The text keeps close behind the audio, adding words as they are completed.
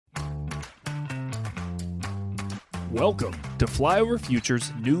Welcome to Flyover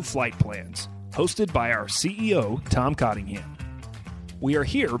Future's New Flight Plans, hosted by our CEO, Tom Cottingham. We are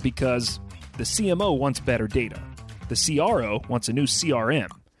here because the CMO wants better data, the CRO wants a new CRM,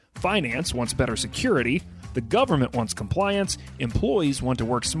 finance wants better security, the government wants compliance, employees want to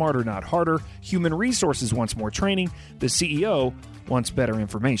work smarter, not harder, human resources wants more training, the CEO wants better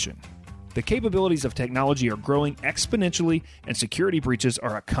information. The capabilities of technology are growing exponentially, and security breaches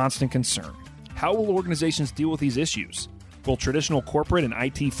are a constant concern. How will organizations deal with these issues? Will traditional corporate and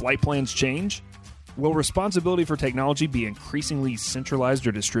IT flight plans change? Will responsibility for technology be increasingly centralized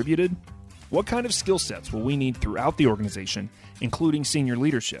or distributed? What kind of skill sets will we need throughout the organization, including senior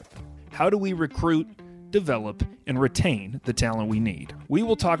leadership? How do we recruit, develop, and retain the talent we need? We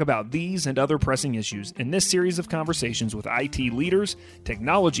will talk about these and other pressing issues in this series of conversations with IT leaders,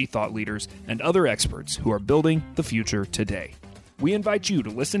 technology thought leaders, and other experts who are building the future today. We invite you to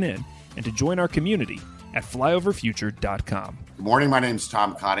listen in and to join our community at flyoverfuture.com. Good morning. My name is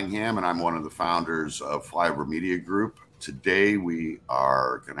Tom Cottingham, and I'm one of the founders of Flyover Media Group. Today, we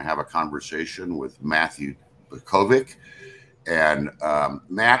are going to have a conversation with Matthew Bukovic. And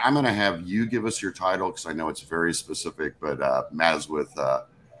Matt, I'm going to have you give us your title because I know it's very specific, but Matt is with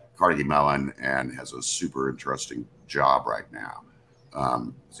Carnegie Mellon and has a super interesting job right now.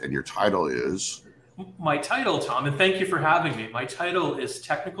 And your title is? My title, Tom, and thank you for having me. My title is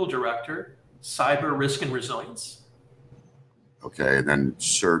Technical Director, Cyber Risk and Resilience. Okay, and then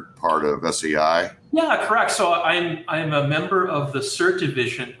CERT part of SEI? Yeah, correct. So I'm a member of the CERT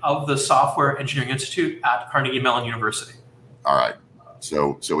division of the Software Engineering Institute at Carnegie Mellon University. All right,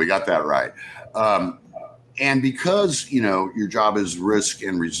 so we got that right. And because, your job is risk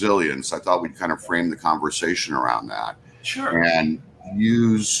and resilience, I thought we'd kind of frame the conversation around that. Sure. And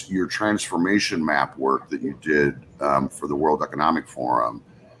use your transformation map work that you did for the World Economic Forum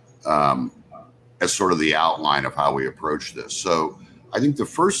as sort of the outline of how we approach this. So I think the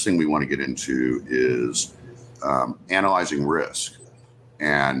first thing we want to get into is analyzing risk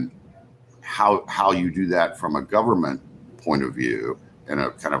and how you do that from a government point of view and a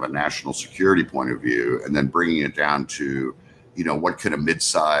kind of a national security point of view, and then bringing it down to, what can a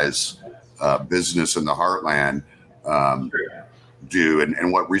mid-size business in the heartland do,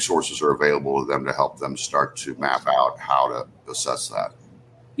 and what resources are available to them to help them start to map out how to assess that.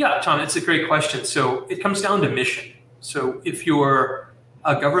 Yeah, Tom, it's a great question. So it comes down to mission. So if you're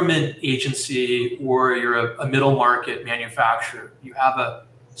a government agency or you're a middle market manufacturer, you have a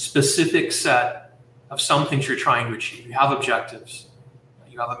specific set of some things you're trying to achieve. You have objectives.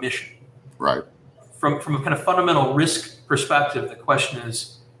 You have a mission. Right. From a kind of fundamental risk perspective, the question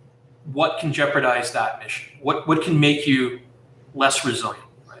is, what can jeopardize that mission? What can make you less resilient?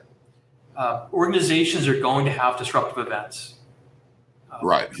 Right. Organizations are going to have disruptive events.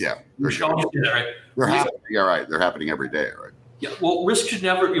 Right. Yeah. Right. They're happening. Yeah. Right. They're happening every day. Right. Yeah. Well, risk should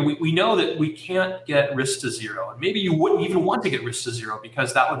never. We know that we can't get risk to zero, and maybe you wouldn't even want to get risk to zero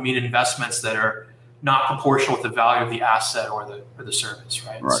because that would mean investments that are not proportional with the value of the asset or the service.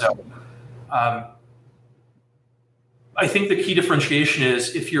 Right. So, I think the key differentiation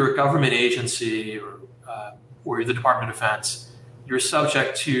is if you're a government agency or you're the Department of Defense, you're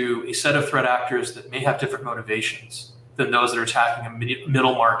subject to a set of threat actors that may have different motivations than those that are attacking a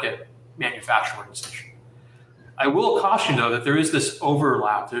middle market manufacturing organization. I will caution, though, that there is this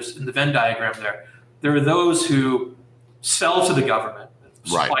overlap. There's in the Venn diagram there are those who sell to the government.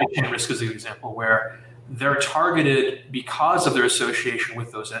 Supply chain risk is an example where they're targeted because of their association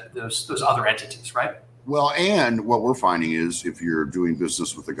with those other entities, right? Well, and what we're finding is if you're doing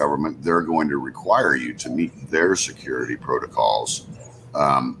business with the government, they're going to require you to meet their security protocols.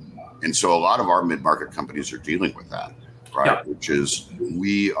 And so a lot of our mid-market companies are dealing with that, right? Yeah. Which is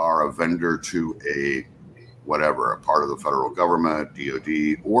we are a vendor to a part of the federal government,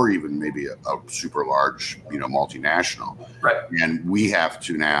 DOD, or even maybe a super large, multinational. Right. And we have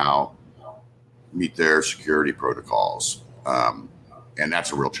to now meet their security protocols. And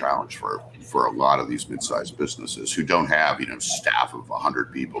that's a real challenge for a lot of these mid-sized businesses who don't have, staff of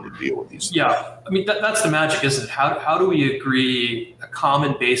 100 people to deal with these things. Yeah, I mean, that's the magic, isn't it? How do we agree a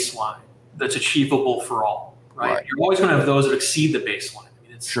common baseline that's achievable for all, right? You're always going to have those that exceed the baseline.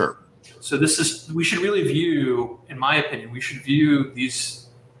 I mean, sure. So we should really view, in my opinion, these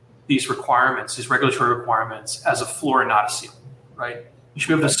requirements, these regulatory requirements as a floor and not a ceiling, right? You should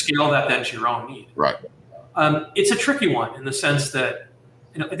be able to scale that then to your own need. Right. It's a tricky one in the sense that,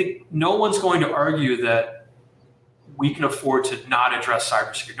 I think no one's going to argue that we can afford to not address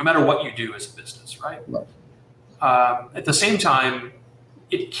cybersecurity, no matter what you do as a business, right? At the same time,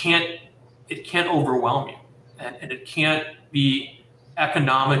 it can't overwhelm you, and it can't be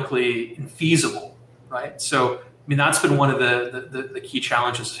economically infeasible, right? So mean, that's been one of the key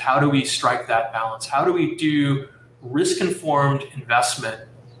challenges. How do we strike that balance? How do we do risk-informed investment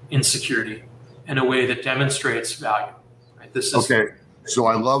in security in a way that demonstrates value? Right? This is okay. So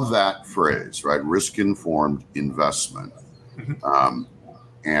I love that phrase, right? Risk-informed investment. Mm-hmm.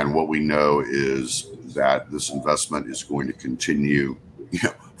 And what we know is that this investment is going to continue,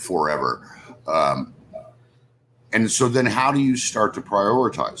 forever. And so then how do you start to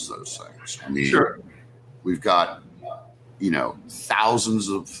prioritize those things? I mean, sure. We've got, thousands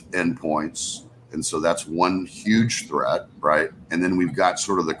of endpoints. And so that's one huge threat, right? And then we've got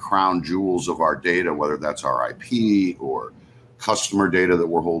sort of the crown jewels of our data, whether that's our IP or customer data that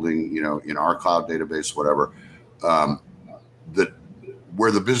we're holding, in our cloud database, whatever, that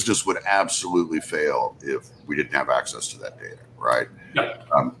where the business would absolutely fail if we didn't have access to that data, right? Yep.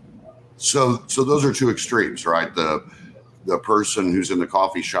 So those are two extremes, right? The person who's in the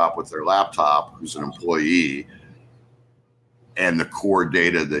coffee shop with their laptop, who's an employee, and the core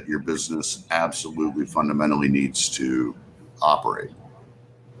data that your business absolutely fundamentally needs to operate.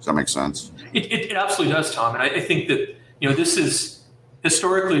 Does that make sense? It absolutely does, Tom. And I think that, this is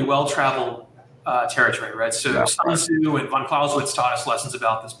historically well-traveled territory, right? So yeah, Sun Tzu and von Clausewitz taught us lessons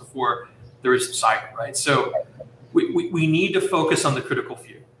about this before there was cyber, right? So we need to focus on the critical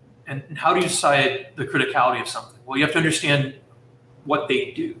few. And how do you decide the criticality of something? Well, you have to understand what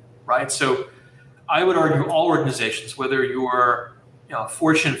they do, right? So I would argue all organizations, whether you're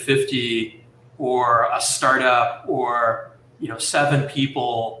Fortune 50 or a startup or 7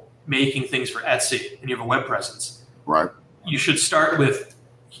 people making things for Etsy and you have a web presence, right? You should start with,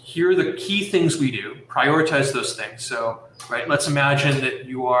 here are the key things we do, prioritize those things. So, right, let's imagine that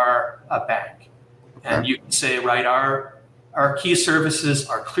you are a bank, and you can say, right, our key services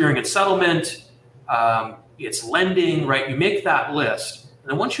are clearing and settlement, it's lending, right? You make that list. And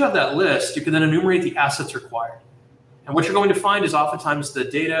then once you have that list, you can then enumerate the assets required. And what you're going to find is oftentimes the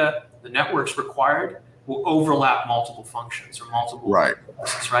data, the networks required will overlap multiple functions or multiple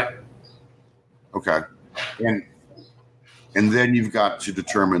processes, right? Okay. And then you've got to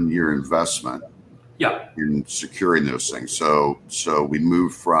determine your investment in securing those things. So we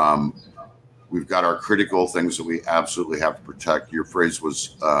move from, we've got our critical things that we absolutely have to protect. Your phrase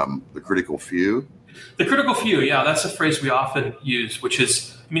was the critical few. The critical few, yeah, that's a phrase we often use, which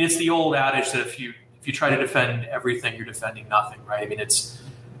is, it's the old adage that if you try to defend everything, you're defending nothing, right?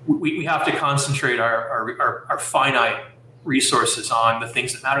 We have to concentrate our finite resources on the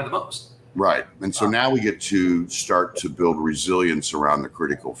things that matter the most. Right. And so now we get to start to build resilience around the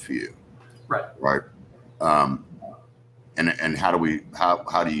critical few. Right. Right. And how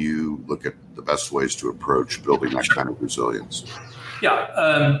do you look at the best ways to approach building that kind of resilience?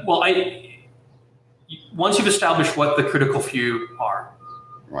 Yeah. Once you've established what the critical few are,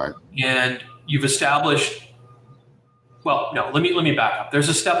 right, and you've established, let me back up. There's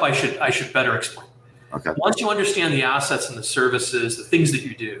a step I should better explain. Okay. Once you understand the assets and the services, the things that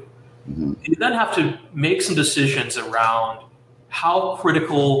you do, mm-hmm. you then have to make some decisions around how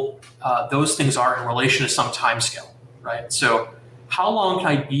critical those things are in relation to some time scale, right? So how long can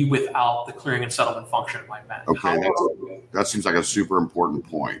I be without the clearing and settlement function of my bank? Okay, that seems like a super important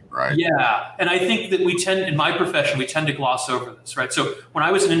point, right? Yeah, and I think that in my profession, we tend to gloss over this, right? So when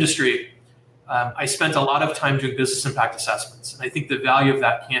I was in industry, I spent a lot of time doing business impact assessments. And I think the value of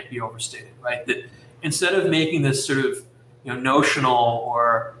that can't be overstated, right? That instead of making this sort of notional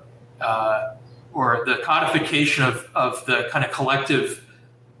or the codification of the kind of collective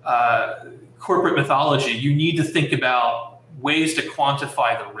corporate mythology, you need to think about ways to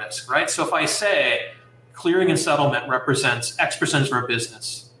quantify the risk, right? So if I say clearing and settlement represents X percentage of our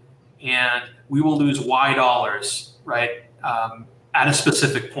business, and we will lose Y dollars, right, at a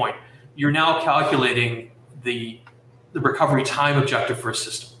specific point, you're now calculating the recovery time objective for a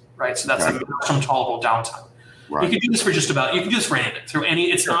system, right? So that's some tolerable downtime. Right. You can do this for you can do this for anything, through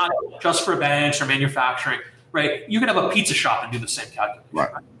any, it's not just for banks or manufacturing, right? You can have a pizza shop and do the same calculation.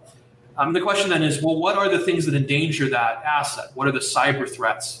 Right. The question then is, well, what are the things that endanger that asset? What are the cyber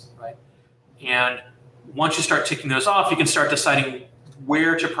threats, right? And once you start ticking those off, you can start deciding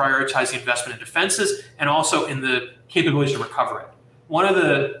where to prioritize the investment in defenses and also in the capabilities to recover it. One of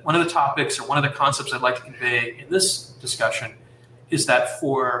the topics or one of the concepts I'd like to convey in this discussion is that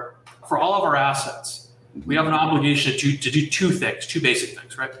for all of our assets, we have an obligation to do two basic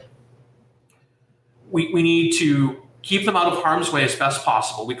things, right? We need to keep them out of harm's way as best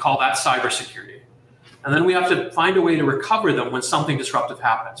possible. We call that cybersecurity. And then we have to find a way to recover them when something disruptive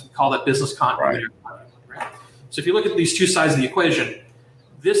happens. We call that business continuity. Right. So if you look at these two sides of the equation,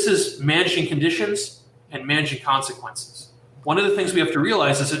 this is managing conditions and managing consequences. One of the things we have to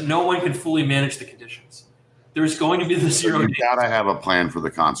realize is that no one can fully manage the conditions. there's going to be the zero You've days. got to have a plan for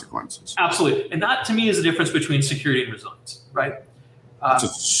the consequences. Absolutely. And that to me is the difference between security and resilience, right? That's a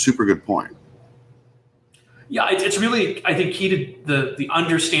super good point. Yeah, it's really, I think, key to the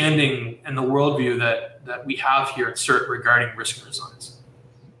understanding and the worldview that we have here at CERT regarding risk and resilience.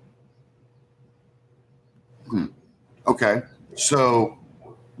 Okay. So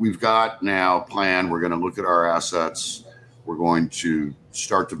we've got now a plan. We're going to look at our assets. We're going to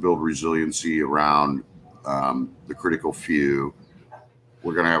start to build resiliency around the critical few.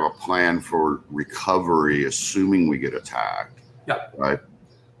 We're going to have a plan for recovery, assuming we get attacked. Yeah. Right.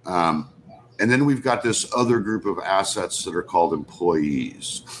 And then we've got this other group of assets that are called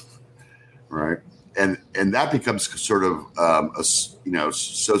employees, right? And that becomes sort of a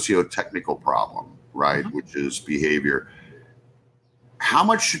socio-technical problem, right? Mm-hmm. Which is behavior. How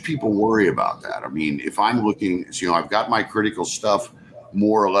much should people worry about that? I mean, if I'm looking, I've got my critical stuff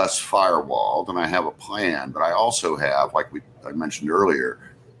more or less firewalled, and I have a plan, but I also have, like I mentioned earlier,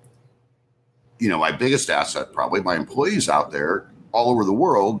 my biggest asset, probably my employees out there all over the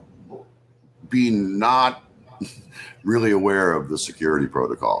world, being not really aware of the security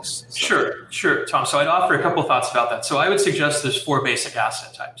protocols. So. Sure, Tom. So I'd offer a couple of thoughts about that. So I would suggest there's 4 basic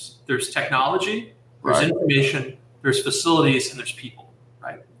asset types. There's technology, there's information, there's facilities, and there's people,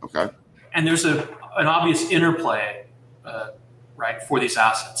 right? Okay. And there's an obvious interplay, right, for these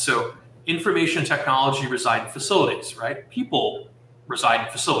assets. So information and technology reside in facilities, right? People reside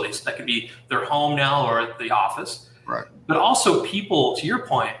in facilities. That could be their home now or the office. Right. But also people, to your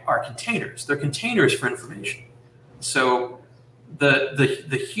point, are containers. They're containers for information. So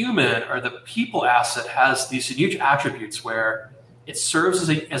the human or the people asset has these huge attributes where it serves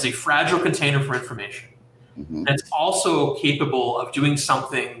as a fragile container for information. Mm-hmm. And it's also capable of doing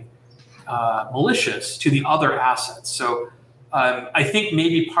something malicious to the other assets. So I think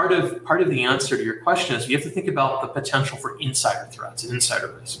maybe part of the answer to your question is you have to think about the potential for insider threats and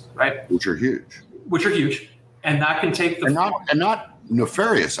insider risk, right? Which are huge. And that can take and not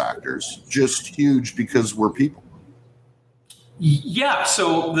nefarious actors, just huge because we're people. Yeah.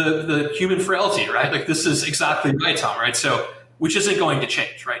 So the human frailty, right? Like this is exactly right, Tom. Right. So which isn't going to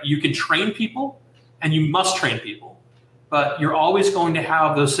change, right? You can train people, and you must train people, but you're always going to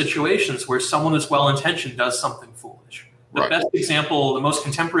have those situations where someone that's well-intentioned does something foolish. The best example, the most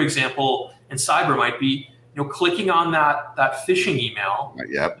contemporary example in cyber might be, clicking on that phishing email.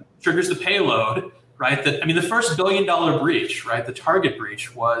 Yep. Triggers the payload. Right. The first $1 billion breach, right? The Target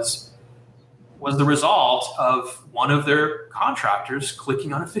breach was the result of one of their contractors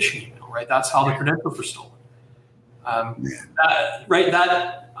clicking on a phishing email. Right. That's how the credentials were stolen.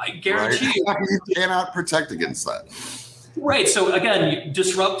 That I guarantee you cannot protect against that. Right. So again,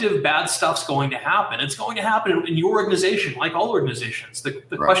 disruptive bad stuff's going to happen. It's going to happen in your organization, like all organizations. The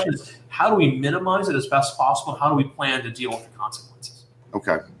question is, how do we minimize it as best possible? How do we plan to deal with the consequences?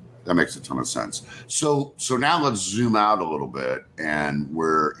 Okay. That makes a ton of sense. So now let's zoom out a little bit, and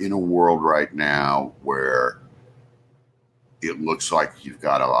we're in a world right now where it looks like you've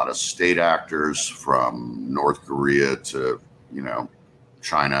got a lot of state actors from North Korea to,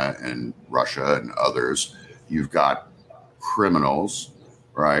 China and Russia and others. You've got criminals,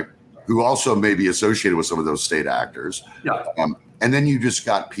 right, who also may be associated with some of those state actors. Yeah. And then you just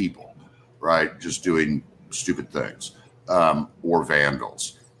got people, right, just doing stupid things, or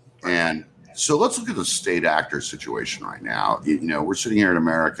vandals. And so let's look at the state actor situation right now. We're sitting here in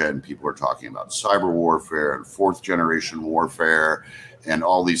America and people are talking about cyber warfare and 4th generation warfare and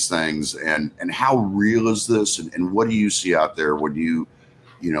all these things. And how real is this? And what do you see out there when you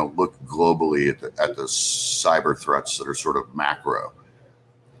look globally at the cyber threats that are sort of macro?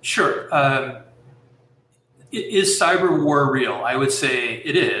 Sure. Is cyber war real? I would say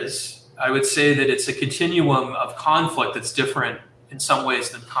it is. I would say that it's a continuum of conflict that's different in some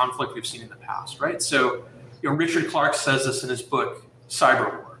ways than conflict we've seen in the past, right? So, Richard Clarke says this in his book,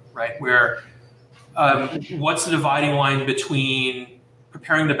 Cyber War, right? Where what's the dividing line between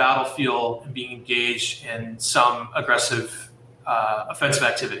preparing the battlefield and being engaged in some aggressive offensive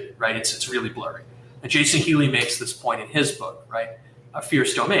activity, right? It's really blurry. And Jason Healy makes this point in his book, right? A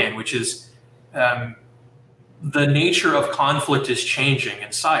Fierce Domain, which is the nature of conflict is changing in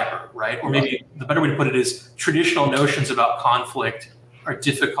cyber, right? Or maybe the better way to put it is traditional notions about conflict are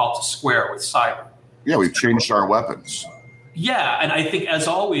difficult to square with cyber. Yeah, we've changed our weapons. Yeah, and I think as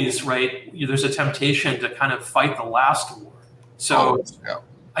always, right, there's a temptation to kind of fight the last war. So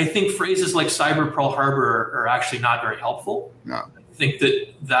I think phrases like Cyber Pearl Harbor are actually not very helpful. No. I think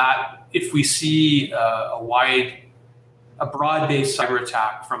that if we see a broad-based cyber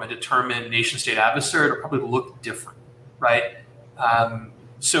attack from a determined nation-state adversary, it'll probably look different, right?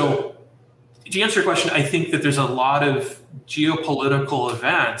 So To answer your question, I think that there's a lot of geopolitical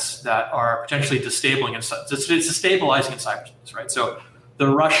events that are potentially destabilizing in cyberspace, right? So the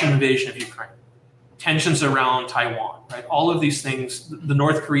Russian invasion of Ukraine, tensions around Taiwan, right? All of these things, the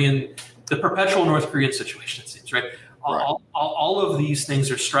perpetual North Korean situation, it seems, right? All of these things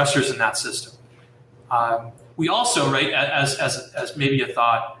are stressors in that system. We also, right, as maybe a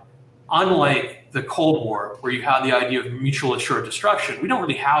thought, unlike the Cold War, where you had the idea of mutual assured destruction, we don't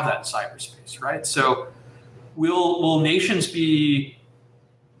really have that in cyberspace, right? So will nations be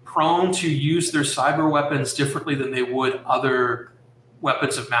prone to use their cyber weapons differently than they would other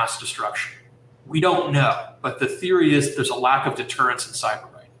weapons of mass destruction? We don't know, but the theory is there's a lack of deterrence in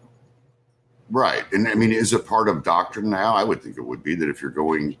cyber right now. Right. And I mean, is it part of doctrine now? I would think it would be that if you're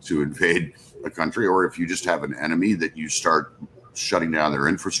going to invade a country, or if you just have an enemy, that you start shutting down their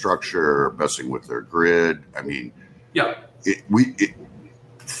infrastructure, messing with their grid. I mean,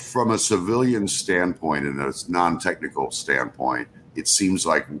 from a civilian standpoint and a non-technical standpoint, it seems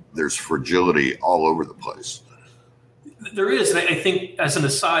like there's fragility all over the place. There is. And I think, as an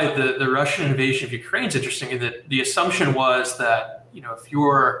aside, the Russian invasion of Ukraine is interesting in that the assumption was that, if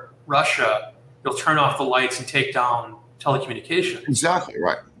you're Russia, you'll turn off the lights and take down telecommunications. Exactly,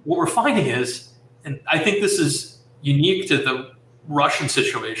 right. What we're finding is, and I think this is unique to the Russian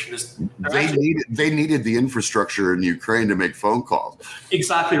situation, is they needed the infrastructure in Ukraine to make phone calls.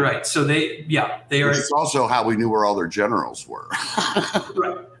 Exactly right. So they are. It's also how we knew where all their generals were.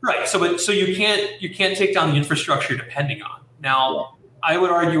 Right. So you can't take down the infrastructure you're depending on. Now, I would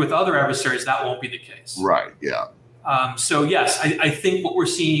argue with other adversaries that won't be the case. Right. Yeah. So yes, I think what we're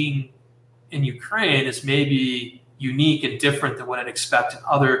seeing in Ukraine is maybe unique and different than what I'd expect in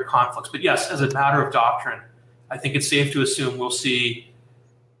other conflicts. But yes, as a matter of doctrine, I think it's safe to assume we'll see,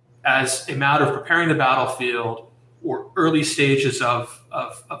 as a matter of preparing the battlefield or early stages of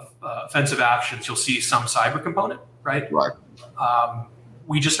offensive actions, you'll see some cyber component, right? Right.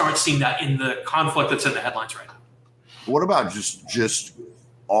 We just aren't seeing that in the conflict that's in the headlines right now. What about just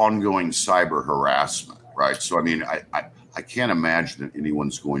ongoing cyber harassment, right? So, I mean, I can't imagine that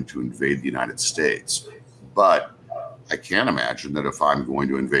anyone's going to invade the United States, but I can imagine that if I'm going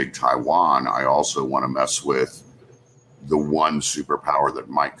to invade Taiwan, I also want to mess with the one superpower that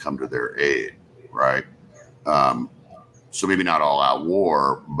might come to their aid, right? So maybe not all out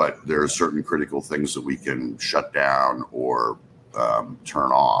war, but there are certain critical things that we can shut down or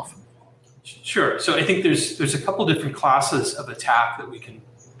turn off. Sure. So I think there's a couple different classes of attack that we can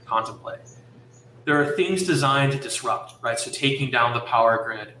contemplate. There are things designed to disrupt, right? So taking down the power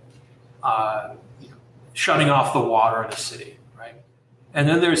grid, shutting off the water in a city, right? And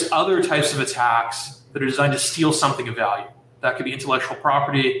then there's other types of attacks that are designed to steal something of value. That could be intellectual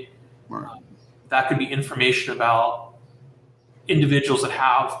property. Right. That could be information about individuals that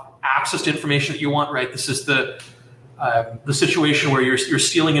have access to information that you want, right? This is the situation where you're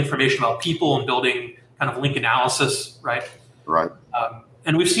stealing information about people and building kind of link analysis, right? Right.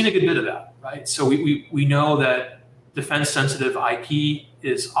 And we've seen a good bit of that, right? So we know that defense-sensitive IP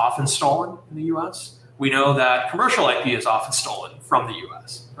is often stolen in the U.S. We know that commercial IP is often stolen from the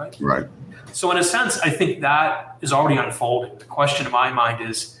U.S., right? Right. So in a sense, I think that is already unfolding. The question in my mind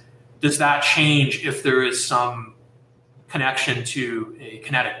is, does that change if there is some connection to a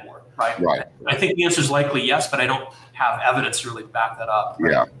kinetic war, right? Right. I think the answer is likely yes, but I don't have evidence to really back that up.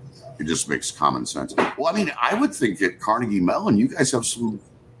 Right? Yeah. It just makes common sense. Well, I mean, I would think at Carnegie Mellon, you guys have some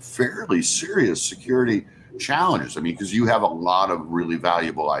fairly serious security challenges. I mean, because you have a lot of really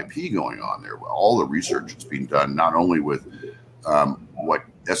valuable IP going on there. All the research that's being done, not only with what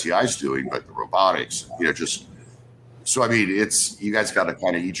SEI is doing, but the robotics, so, I mean, you guys got to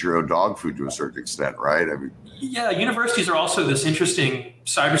kind of eat your own dog food to a certain extent, right? I mean, yeah, universities are also this interesting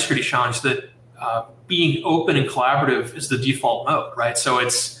cybersecurity challenge that being open and collaborative is the default mode, right? So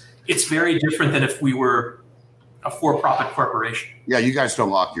it's very different than if we were a for-profit corporation. Yeah, you guys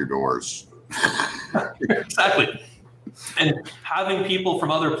don't lock your doors. Exactly. And having people from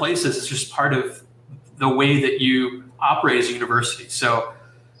other places is just part of the way that you operate as a university. So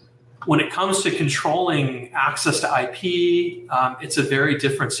when it comes to controlling access to IP, it's a very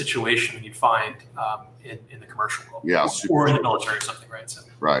different situation than you find in the commercial world, or in the military or something, right? So.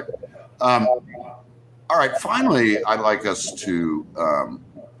 Right. All right. Finally, I'd like us to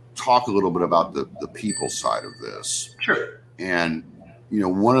talk a little bit about the people side of this. Sure. And,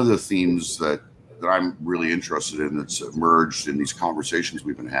 one of the themes that I'm really interested in that's emerged in these conversations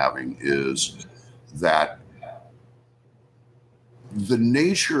we've been having is that the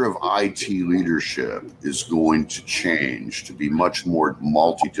nature of IT leadership is going to change to be much more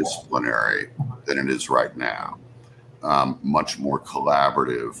multidisciplinary than it is right now. much more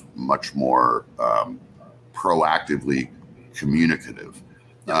collaborative, much more proactively communicative.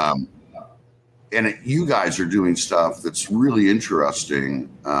 And you guys are doing stuff that's really interesting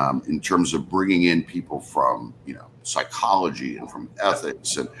in terms of bringing in people from, psychology and from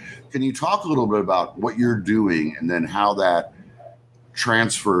ethics. And can you talk a little bit about what you're doing and then how that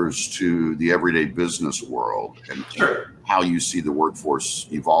transfers to the everyday business world and how you see the workforce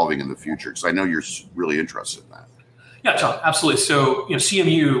evolving in the future? Because I know you're really interested in that. Yeah, John, absolutely. So,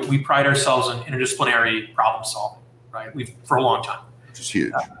 CMU, we pride ourselves in interdisciplinary problem solving, right? For a long time. Which is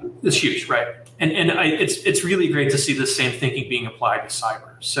huge. It's huge, right? And it's really great to see the same thinking being applied to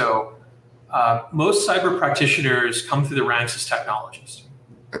cyber. So most cyber practitioners come through the ranks as technologists.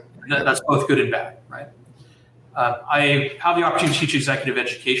 That's both good and bad, right? I have the opportunity to teach executive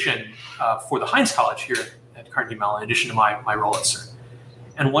education for the Heinz College here at Carnegie Mellon, in addition to my role at CERN.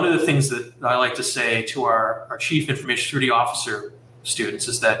 And one of the things that I like to say to our Chief Information Security Officer students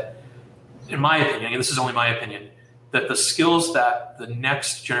is that, in my opinion, and this is only my opinion, that the skills that the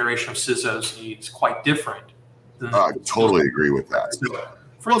next generation of CISOs needs quite different. I totally agree with that. So,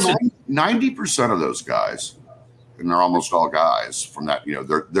 for instance, 90% of those guys, and they're almost all guys from that,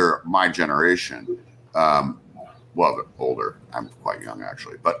 they're my generation. Well, they're older. I'm quite young,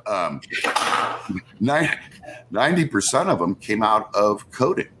 actually. But 90% of them came out of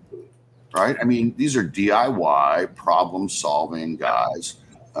coding, right? I mean, these are DIY problem-solving guys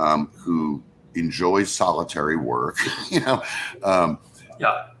who enjoy solitary work, and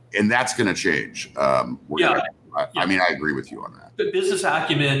that's going to change. I mean, I agree with you on that. But business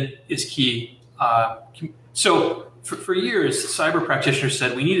acumen is key. So for years, cyber practitioners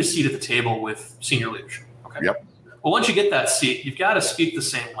said we need a seat at the table with senior leadership. Okay. Yep. Well, once you get that seat, you've got to speak the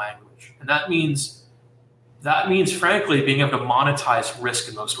same language, and that means, frankly, being able to monetize risk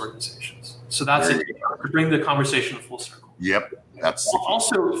in most organizations. So that's it. To bring the conversation full circle. Yep.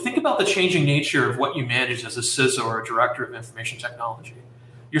 Also, think about the changing nature of what you manage as a CISO or a director of information technology.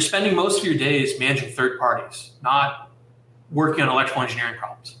 You're spending most of your days managing third parties, not working on electrical engineering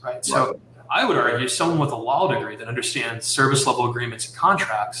problems, right? So I would argue someone with a law degree that understands service level agreements and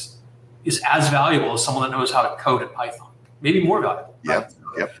contracts is as valuable as someone that knows how to code in Python, maybe more valuable. Right?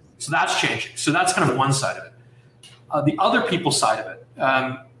 Yep. So that's changing. So that's kind of one side of it. The other people side of it,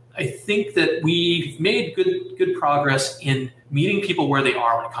 I think that we've made good progress in meeting people where they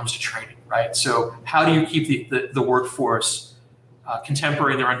are when it comes to training, right? So how do you keep the workforce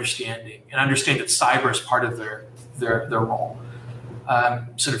contemporary in their understanding and understand that cyber is part of their role?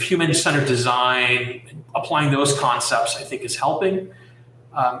 Sort of human-centered design, applying those concepts, I think, is helping.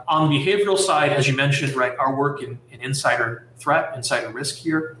 On the behavioral side, as you mentioned, right, our work in insider threat, insider risk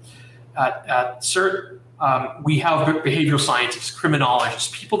here at CERT, we have behavioral scientists,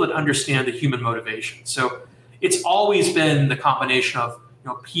 criminologists, people that understand the human motivation. So it's always been the combination of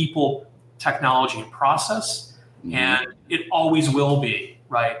people, technology, and process, and it always will be,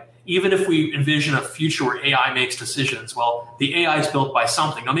 right? Even if we envision a future where AI makes decisions, well, the AI is built by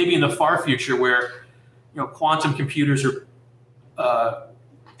something. Now, maybe in the far future where quantum computers are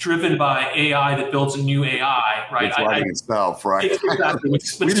driven by AI that builds a new AI, right? It's writing itself, right? Exactly.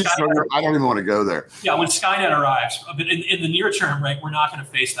 I don't even want to go there. Yeah, when Skynet arrives, but in the near term, right, we're not going to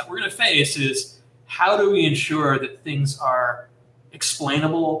face that. What we're going to face is how do we ensure that things are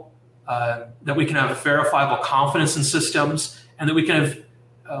explainable, that we can have verifiable confidence in systems, and that we can have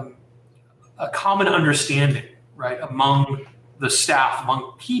a common understanding, right, among the staff,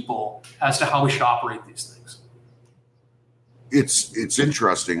 among people, as to how we should operate these things. It's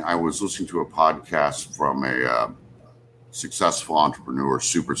interesting. I was listening to a podcast from a successful entrepreneur,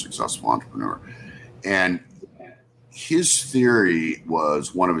 super successful entrepreneur, and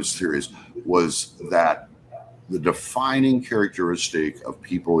one of his theories was that the defining characteristic of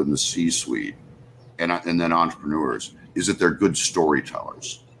people in the C-suite and then entrepreneurs is that they're good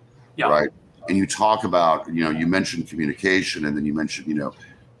storytellers, right? And you talk about, you mentioned communication, and then you mentioned,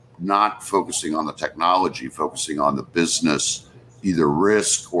 not focusing on the technology, focusing on the business, either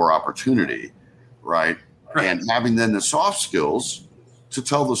risk or opportunity, right? And having then the soft skills to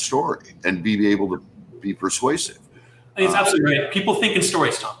tell the story and be able to be persuasive. I think it's absolutely right. People think in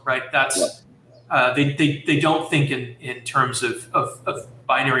stories, Tom, right? That's they don't think in terms of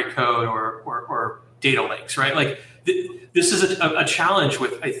binary code or data lakes, right? Like this is a challenge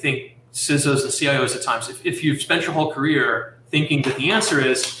with, I think, CISOs and CIOs at times. If you've spent your whole career thinking that the answer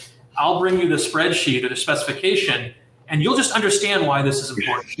is, I'll bring you the spreadsheet or the specification, and you'll just understand why this is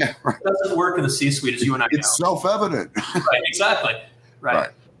important. Yeah, right. It doesn't work in the C-suite, as you and I know. It's self-evident. Right, exactly.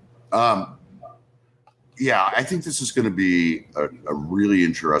 Right. Yeah, I think this is going to be a really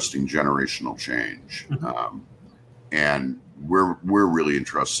interesting generational change. and we're really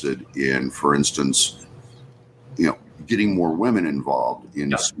interested in, for instance, getting more women involved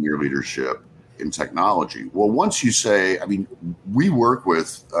in senior leadership in technology. Well, once you say, we work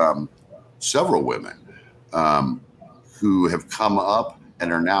with several women who have come up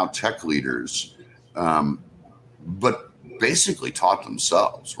and are now tech leaders, but basically taught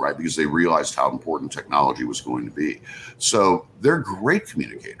themselves, right? Because they realized how important technology was going to be. So they're great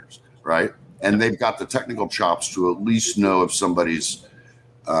communicators, right? And they've got the technical chops to at least know if somebody's,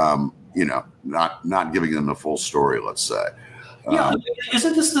 not giving them the full story, let's say.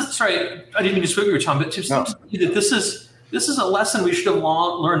 Isn't this sorry, I didn't mean to speak over your time, but it seems to me that this is a lesson we should have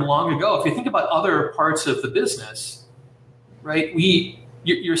learned long ago. If you think about other parts of the business, right?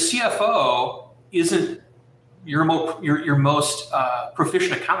 Your CFO isn't your most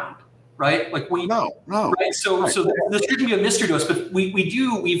proficient accountant, right? Like no, right? So this shouldn't be a mystery to us, but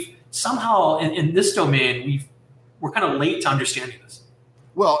we've somehow in this domain we're kind of late to understanding this.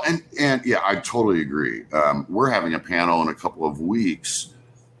 Well, and yeah, I totally agree. We're having a panel in a couple of weeks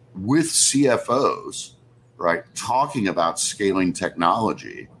with CFOs, right, talking about scaling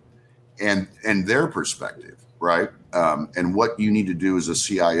technology and their perspective, right, and what you need to do as a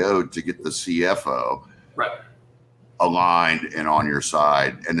CIO to get the CFO aligned and on your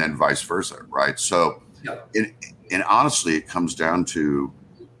side, and then vice versa, right? So, and honestly, it comes down to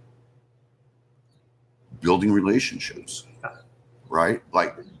building relationships. Right?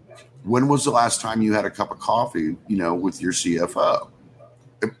 Like, when was the last time you had a cup of coffee, with your CFO?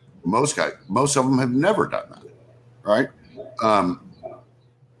 Most of them have never done that, right?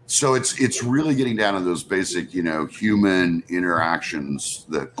 So it's really getting down to those basic, human interactions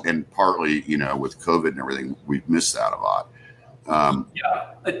that, and partly, with COVID and everything, we've missed that a lot.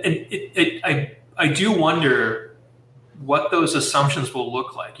 I do wonder what those assumptions will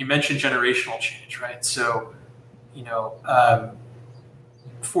look like. You mentioned generational change, right? So,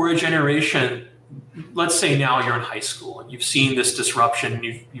 for a generation, let's say now you're in high school and you've seen this disruption,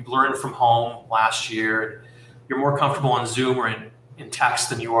 you've learned from home last year, and you're more comfortable on Zoom or in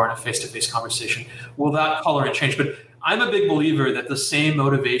text than you are in a face-to-face conversation. Will that color and change? But I'm a big believer that the same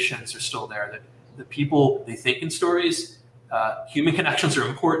motivations are still there, that the people, they think in stories, human connections are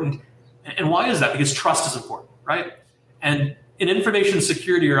important. And why is that? Because trust is important, right? And in information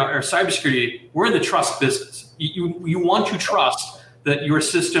security or cybersecurity, we're in the trust business. You want to trust that your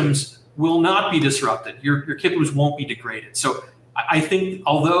systems will not be disrupted. Your capabilities won't be degraded. So I think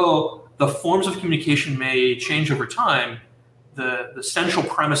although the forms of communication may change over time, the central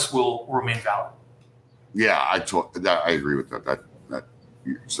premise will remain valid. Yeah, I agree with that.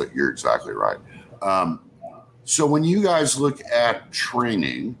 You're exactly right. So when you guys look at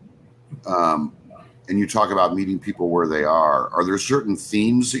training, and you talk about meeting people where they are there certain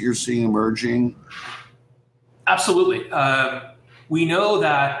themes that you're seeing emerging? Absolutely. We know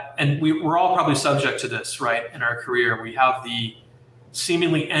that, and we're all probably subject to this, right? In our career, we have the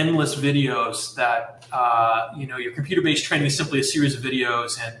seemingly endless videos that, your computer-based training is simply a series of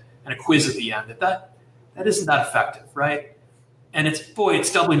videos and a quiz at the end. That isn't that effective, right? And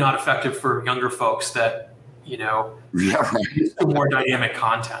it's doubly not effective for younger folks that, use more dynamic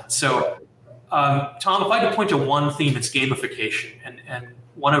content. So, Tom, if I could point to one theme, it's gamification. And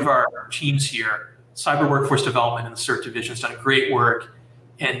one of our teams here, Cyber Workforce Development in the CERT division, has done great work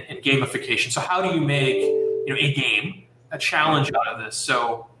in gamification. So how do you make a game, a challenge out of this?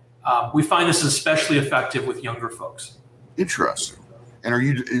 So we find this is especially effective with younger folks. Interesting. And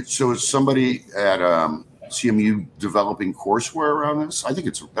is somebody at CMU developing courseware around this? I think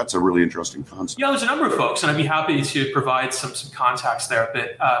that's a really interesting concept. Yeah, there's a number of folks, and I'd be happy to provide some context there.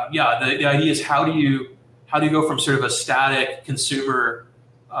 But the idea is how do you go from sort of a static consumer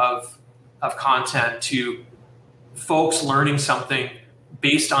of content to folks learning something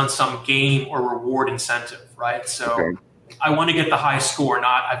based on some game or reward incentive, right? So I want to get the high score,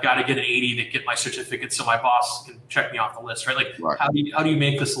 not I've got to get an 80 to get my certificate so my boss can check me off the list, right? Like how do you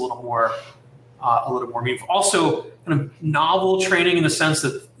make this a little more meaningful? Also, kind of novel training in the sense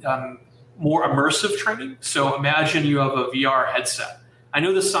that more immersive training. So imagine you have a VR headset. I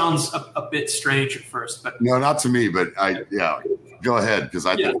know this sounds a bit strange at first, but no, not to me. But go ahead, because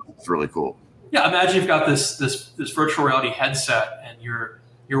I think it's really cool. Yeah, imagine you've got this virtual reality headset, and you're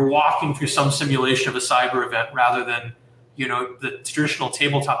walking through some simulation of a cyber event rather than the traditional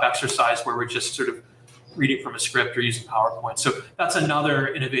tabletop exercise where we're just sort of reading from a script or using PowerPoint. So that's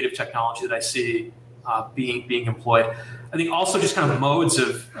another innovative technology that I see being employed. I think also just kind of modes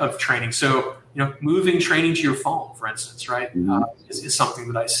of training. So moving training to your phone, for instance, right, is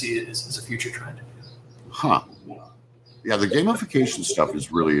something that I see as a future trend. Huh. Yeah, the gamification stuff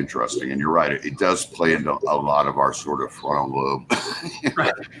is really interesting, and you're right. It does play into a lot of our sort of frontal lobe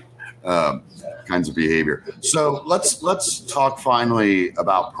Right. kinds of behavior. So let's talk finally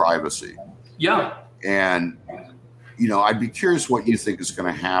about privacy. Yeah. And I'd be curious what you think is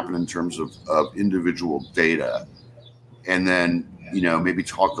going to happen in terms of individual data, and then maybe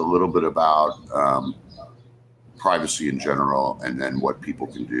talk a little bit about privacy in general, and then what people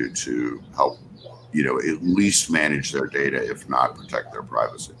can do to help at least manage their data, if not protect their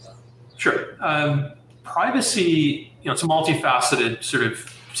privacy. Sure. Privacy, it's a multifaceted sort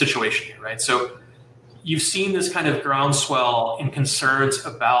of situation here, right? So you've seen this kind of groundswell in concerns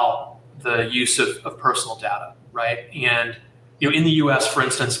about the use of personal data, right? And in the US, for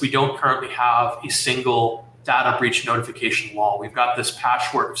instance, we don't currently have a single data breach notification law. We've got this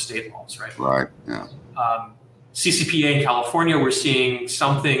patchwork of state laws, right? Right. Yeah. CCPA in California, we're seeing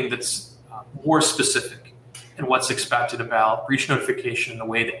something that's more specific in what's expected about breach notification and the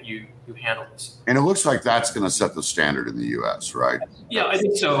way that you handle this. And it looks like that's going to set the standard in the U.S., right? Yeah, I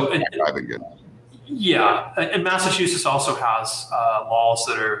think so. And Massachusetts also has laws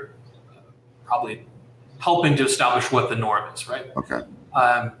that are probably helping to establish what the norm is, right? Okay.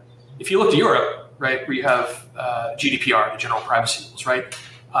 If you look to Europe, right, where you have GDPR, the General Privacy Rules, right?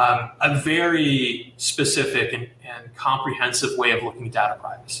 A very specific and comprehensive way of looking at data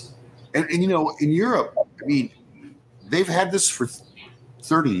privacy. And in Europe, I mean, they've had this for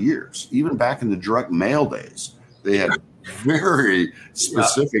 30 years. Even back in the direct mail days, they had very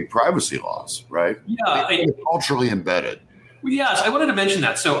specific privacy laws, right? Yeah. They're culturally embedded. Well, yes, I wanted to mention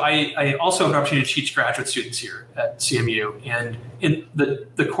that. So I also have an opportunity to teach graduate students here at CMU, and in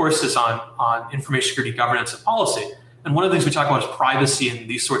the course is on information security, governance, and policy. And one of the things we talk about is privacy and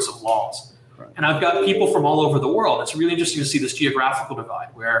these sorts of laws. Right. And I've got people from all over the world. It's really interesting to see this geographical divide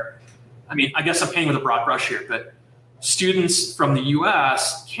where, I guess I'm painting with a broad brush here, but students from the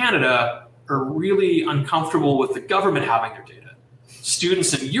US, Canada are really uncomfortable with the government having their data.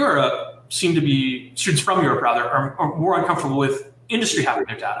 Students from Europe are more uncomfortable with industry having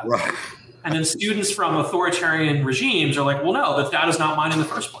their data. Right. And then students from authoritarian regimes are like, well, no, the data's not mine in the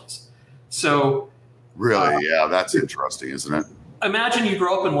first place. So really, yeah, that's interesting, isn't it? Imagine you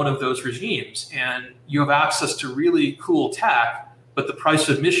grow up in one of those regimes and you have access to really cool tech, but the price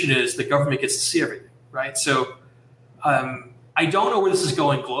of admission is the government gets to see everything, right? So I don't know where this is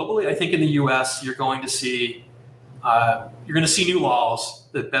going globally. I think in the US, you're going to see new laws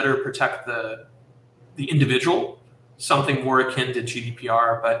that better protect the individual, something more akin to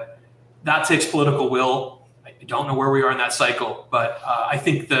GDPR, but that takes political will. I don't know where we are in that cycle, but I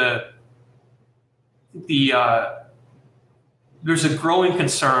think there's a growing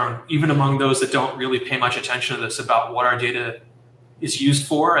concern, even among those that don't really pay much attention to this, about what our data is used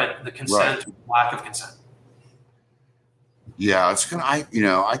for and the consent, right. Lack of consent. Yeah, it's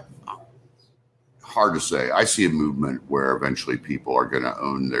hard to say. I see a movement where eventually people are going to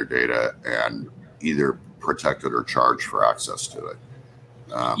own their data and either protect it or charge for access to it.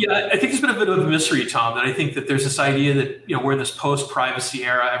 I think it's been a bit of a mystery, Tom, that I think that there's this idea that, we're in this post-privacy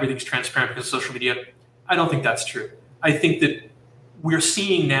era, everything's transparent because of social media. I don't think that's true. I think that we're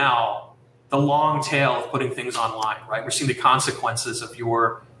seeing now the long tail of putting things online, right? We're seeing the consequences of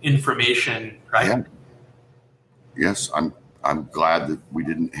your information, right? Yeah. Yes, I'm glad that we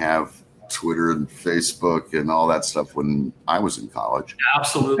didn't have Twitter and Facebook and all that stuff when I was in college.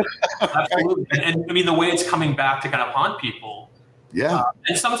 Absolutely. Absolutely. And the way it's coming back to kind of haunt people. Yeah.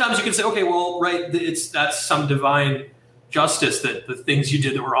 And sometimes you can say, okay, well, right, that's some divine justice that the things you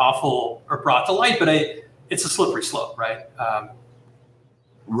did that were awful are brought to light, but it's a slippery slope, right?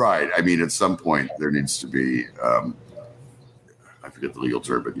 Right. At some point there needs to be, I forget the legal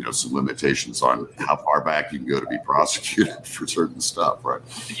term, but some limitations on how far back you can go to be prosecuted for certain stuff, right?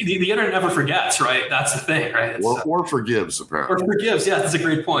 The internet never forgets, right? That's the thing, right? Or forgives, apparently. Or forgives, yeah, that's a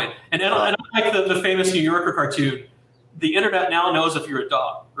great point. And I like the famous New Yorker cartoon. The internet now knows if you're a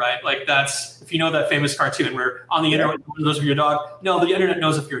dog, right? Like that's, if you know that famous cartoon where on the internet knows if you're a dog. No, the internet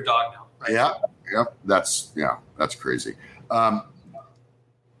knows if you're a dog now. Right? Yeah. That's crazy.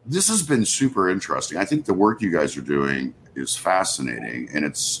 This has been super interesting. I think the work you guys are doing is fascinating, and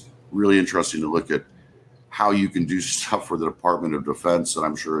it's really interesting to look at how you can do stuff for the Department of Defense that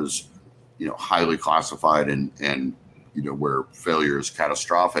I'm sure is, highly classified and where failure is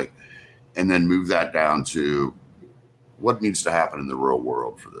catastrophic, and then move that down to what needs to happen in the real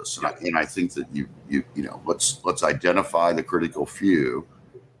world for this. And I think that let's identify the critical few,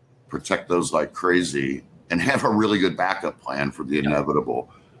 protect those like crazy, and have a really good backup plan for the inevitable.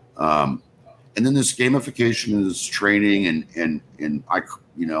 And then this gamification is training, and I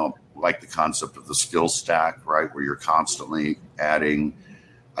like the concept of the skill stack, right? Where you're constantly adding.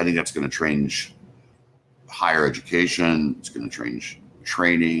 I think that's going to change higher education. It's going to change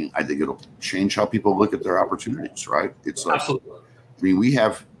training. I think it'll change how people look at their opportunities, right? It's like, Absolutely. I mean, we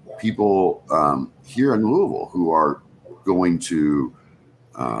have people here in Louisville who are going to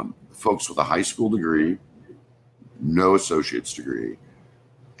folks with a high school degree, no associate's degree,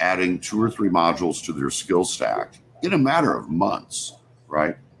 adding 2 or 3 modules to their skill stack in a matter of months,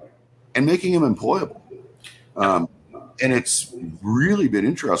 right? And making them employable. And it's really been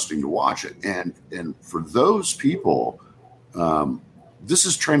interesting to watch it. And for those people, this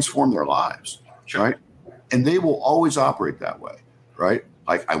has transformed their lives, right? And they will always operate that way, right?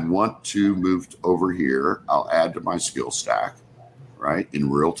 Like, I want to move over here. I'll add to my skill stack, right, in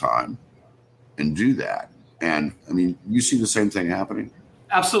real time and do that. And I mean, you see the same thing happening?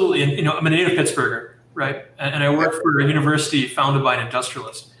 Absolutely. And, I'm a native Pittsburgher, right? And I work for a university founded by an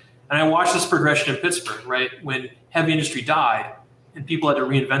industrialist. And I watched this progression in Pittsburgh, right? When heavy industry died and people had to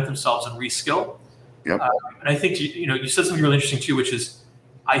reinvent themselves and reskill. Yep. And I think, you said something really interesting too, which is,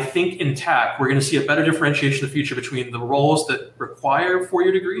 I think in tech, we're going to see a better differentiation in the future between the roles that require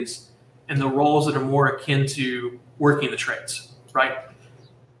 4-year degrees and the roles that are more akin to working the trades, right?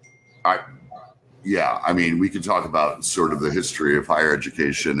 Yeah, I mean, we could talk about sort of the history of higher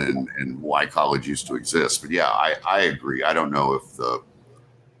education and why college used to exist. But yeah, I agree. I don't know if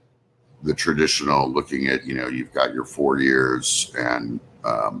the traditional looking at, you've got your 4 years and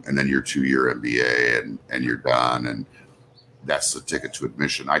then your 2-year MBA and you're done. And that's the ticket to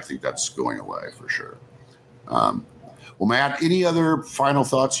admission. I think that's going away for sure. Well, Matt, any other final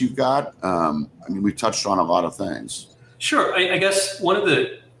thoughts you've got? I mean, we've touched on a lot of things. Sure. I guess one of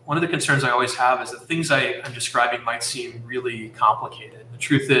the concerns I always have is that things I'm describing might seem really complicated. The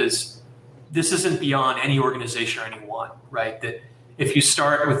truth is, this isn't beyond any organization or anyone, right? That if you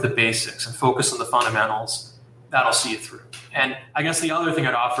start with the basics and focus on the fundamentals, that'll see you through. And I guess the other thing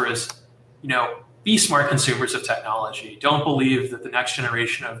I'd offer is, be smart consumers of technology. Don't believe that the next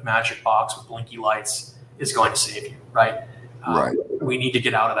generation of magic box with blinky lights is going to save you, right? Right. We need to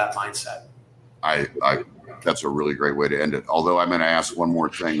get out of that mindset. That's a really great way to end it. Although I'm going to ask one more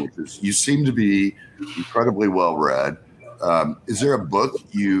thing, which is, you seem to be incredibly well read. Is there a book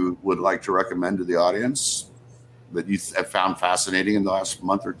you would like to recommend to the audience that you have found fascinating in the last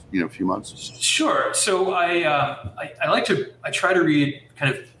month or few months? Sure. So I try to read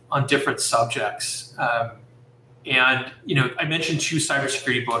kind of on different subjects, and I mentioned 2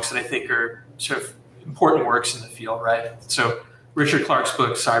 cybersecurity books that I think are sort of important works in the field, right? So Richard Clarke's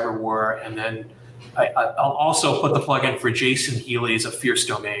book Cyber War, and then I'll also put the plug in for Jason Healy's A Fierce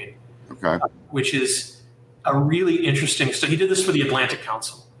Domain, okay, which is a really interesting study. He did this for the Atlantic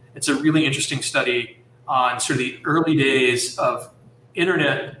Council. It's a really interesting study on sort of the early days of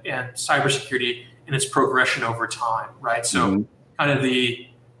internet and cybersecurity and its progression over time, right? So kind of the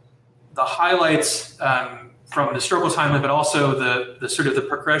highlights from the historical timeline, but also the sort of the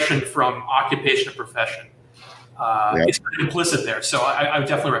progression from occupation to profession. It's kind of implicit there. So I would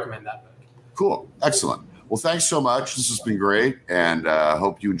definitely recommend that book. Cool. Excellent. Well, thanks so much. This has been great, and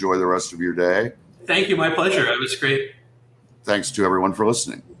hope you enjoy the rest of your day. Thank you. My pleasure. It was great. Thanks to everyone for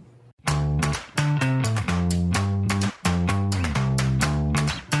listening.